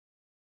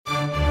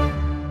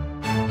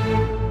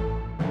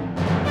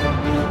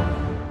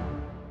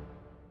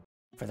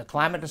For the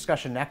Climate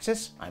Discussion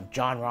Nexus, I'm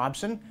John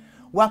Robson.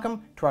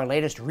 Welcome to our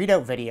latest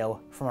Readout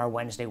video from our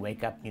Wednesday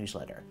Wake Up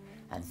newsletter.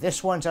 And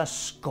this one's a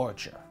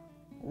scorcher.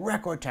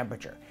 Record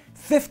temperature,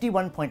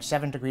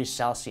 51.7 degrees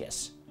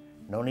Celsius.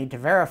 No need to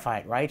verify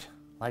it, right?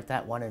 Like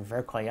that one in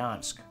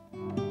Verkhoyansk.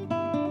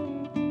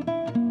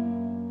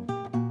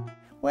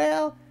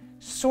 Well,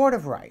 sort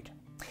of right.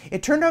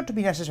 It turned out to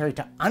be necessary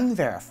to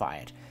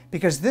unverify it,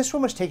 because this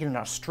one was taken in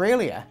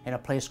Australia in a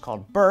place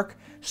called Bourke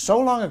so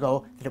long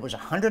ago that it was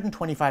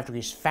 125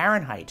 degrees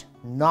Fahrenheit,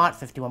 not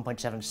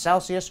 51.7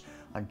 Celsius,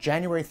 on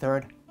January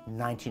 3rd,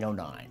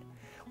 1909,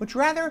 which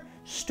rather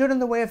stood in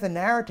the way of the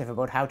narrative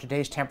about how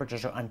today's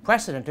temperatures are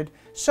unprecedented,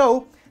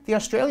 so the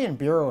Australian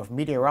Bureau of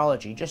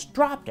Meteorology just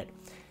dropped it,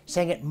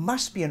 saying it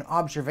must be an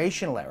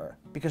observational error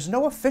because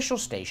no official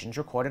stations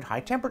recorded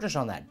high temperatures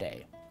on that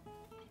day.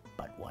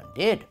 But one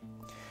did.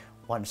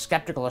 One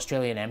skeptical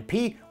Australian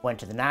MP went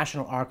to the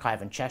National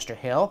Archive in Chester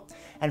Hill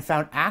and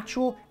found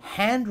actual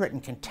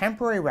handwritten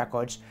contemporary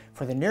records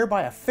for the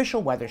nearby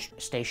official weather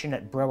station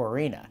at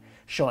Brewarina,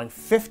 showing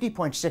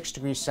 50.6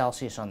 degrees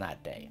Celsius on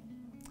that day.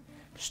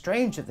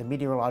 Strange that the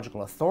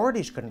meteorological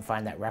authorities couldn't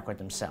find that record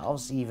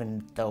themselves,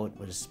 even though it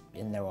was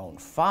in their own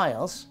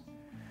files.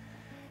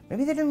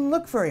 Maybe they didn't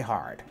look very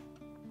hard.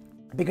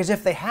 Because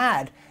if they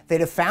had, they'd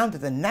have found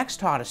that the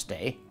next hottest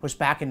day was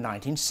back in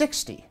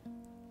 1960.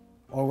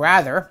 Or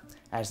rather,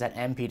 as that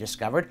MP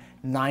discovered,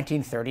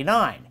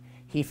 1939.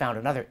 He found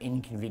another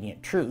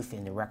inconvenient truth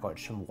in the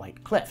records from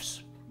White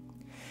Cliffs.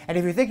 And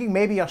if you're thinking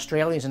maybe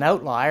Australia is an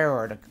outlier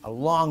or a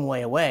long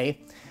way away,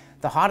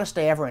 the hottest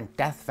day ever in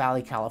Death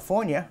Valley,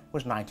 California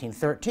was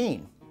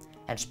 1913.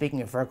 And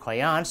speaking of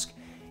Verkhoyansk,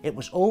 it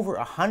was over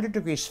 100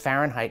 degrees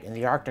Fahrenheit in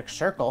the Arctic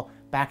Circle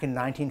back in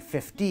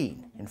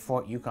 1915 in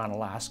Fort Yukon,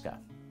 Alaska.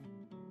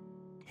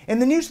 In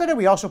the newsletter,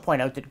 we also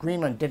point out that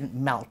Greenland didn't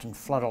melt and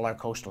flood all our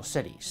coastal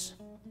cities,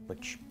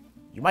 which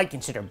you might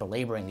consider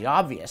belaboring the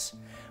obvious,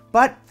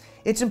 but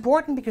it's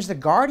important because The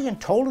Guardian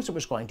told us it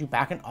was going to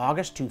back in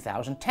August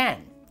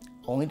 2010,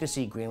 only to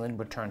see Greenland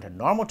return to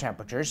normal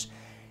temperatures.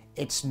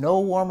 It's no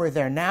warmer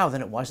there now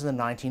than it was in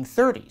the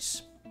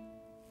 1930s.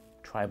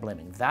 Try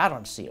blaming that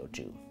on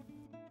CO2.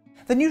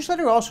 The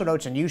newsletter also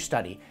notes a new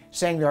study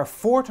saying there are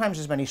 4 times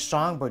as many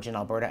songbirds in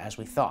Alberta as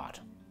we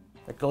thought.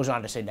 It goes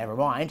on to say, never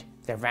mind,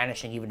 they're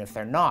vanishing even if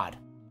they're not.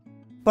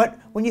 But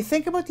when you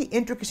think about the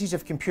intricacies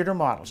of computer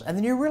models, and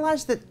then you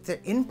realize that the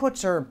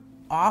inputs are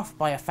off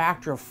by a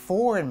factor of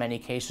 4 in many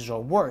cases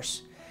or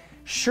worse,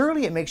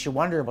 surely it makes you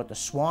wonder about the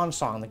swan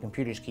song the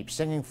computers keep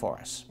singing for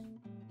us.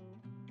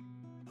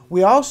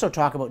 We also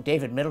talk about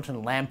David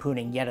Middleton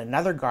lampooning yet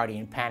another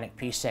Guardian panic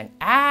piece saying,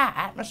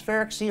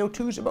 atmospheric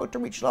CO2 is about to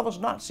reach levels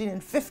not seen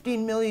in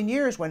 15 million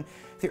years when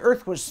the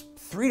Earth was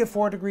 3 to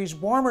 4 degrees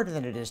warmer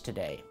than it is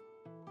today.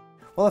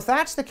 Well, if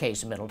that's the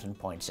case, Middleton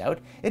points out,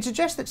 it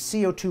suggests that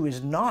CO2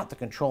 is not the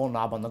control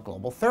knob on the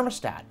global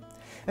thermostat,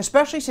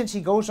 especially since he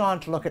goes on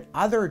to look at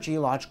other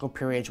geological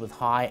periods with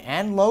high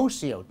and low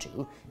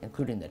CO2,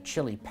 including the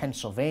chilly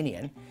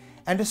Pennsylvanian,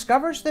 and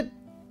discovers that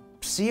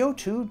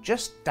CO2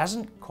 just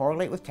doesn't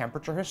correlate with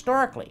temperature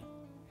historically.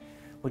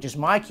 Which is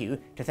my cue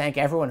to thank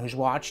everyone who's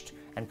watched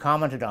and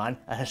commented on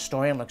A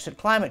Historian Looks at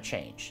Climate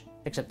Change,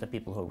 except the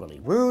people who are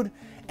really rude,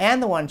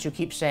 and the ones who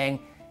keep saying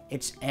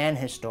it's an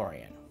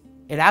historian.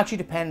 It actually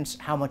depends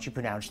how much you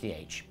pronounce the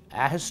H.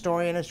 A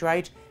historian is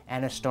right,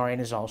 an historian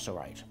is also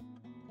right.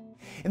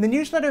 In the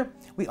newsletter,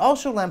 we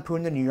also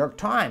lampoon the New York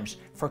Times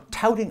for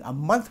touting a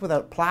month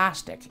without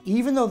plastic,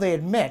 even though they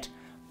admit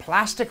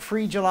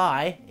plastic-free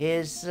July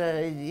is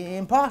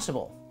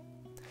impossible.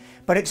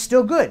 But it's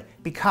still good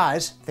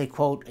because, they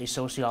quote a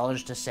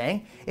sociologist as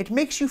saying, it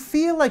makes you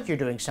feel like you're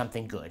doing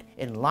something good,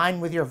 in line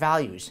with your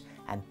values,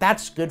 and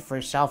that's good for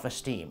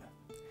self-esteem.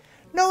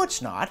 No,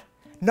 it's not.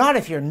 Not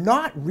if you're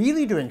not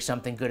really doing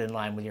something good in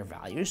line with your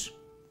values.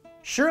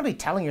 Surely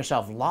telling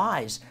yourself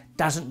lies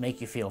doesn't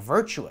make you feel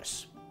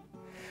virtuous.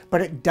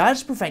 But it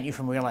does prevent you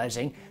from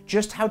realizing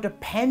just how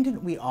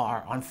dependent we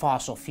are on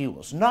fossil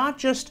fuels, not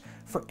just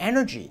for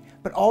energy,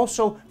 but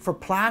also for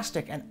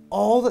plastic and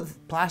all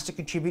that plastic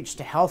contributes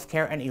to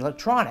healthcare and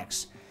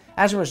electronics.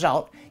 As a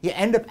result, you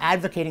end up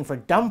advocating for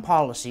dumb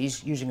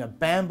policies using a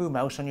bamboo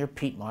mouse on your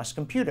peat moss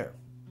computer.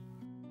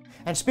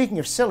 And speaking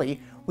of silly,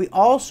 we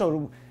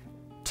also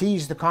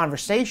tease the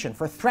conversation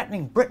for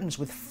threatening Britons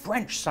with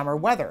French summer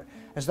weather,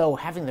 as though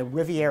having the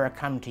Riviera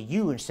come to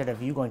you instead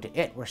of you going to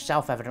it were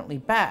self-evidently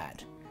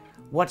bad.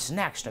 What's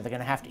next? Are they going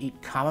to have to eat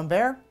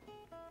Camembert?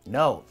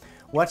 No.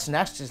 What's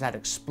next is that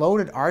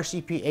exploded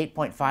RCP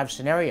 8.5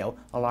 scenario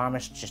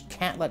alarmists just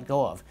can't let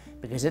go of,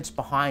 because it's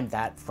behind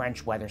that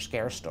French weather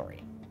scare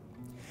story.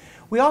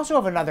 We also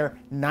have another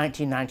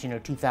 1919 or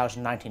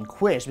 2019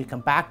 quiz. We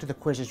come back to the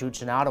quiz's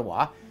roots in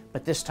Ottawa,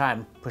 but this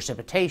time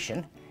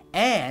precipitation.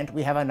 And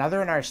we have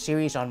another in our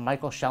series on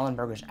Michael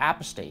Schellenberger's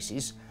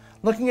apostases,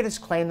 looking at his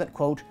claim that,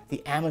 quote,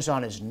 the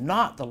Amazon is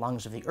not the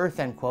lungs of the earth,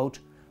 end quote,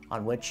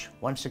 on which,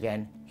 once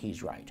again,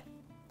 he's right.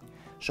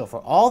 So for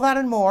all that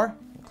and more,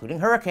 including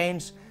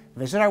hurricanes,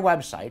 visit our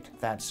website,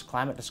 that's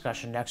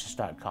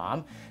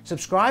climatediscussionnexus.com,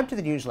 subscribe to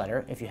the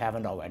newsletter if you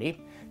haven't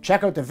already,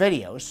 Check out the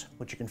videos,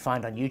 which you can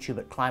find on YouTube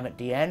at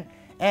ClimateDN,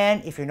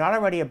 and if you're not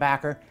already a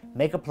backer,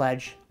 make a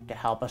pledge to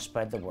help us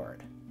spread the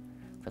word.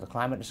 For the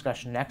Climate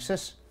Discussion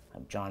Nexus,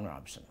 I'm John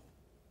Robson.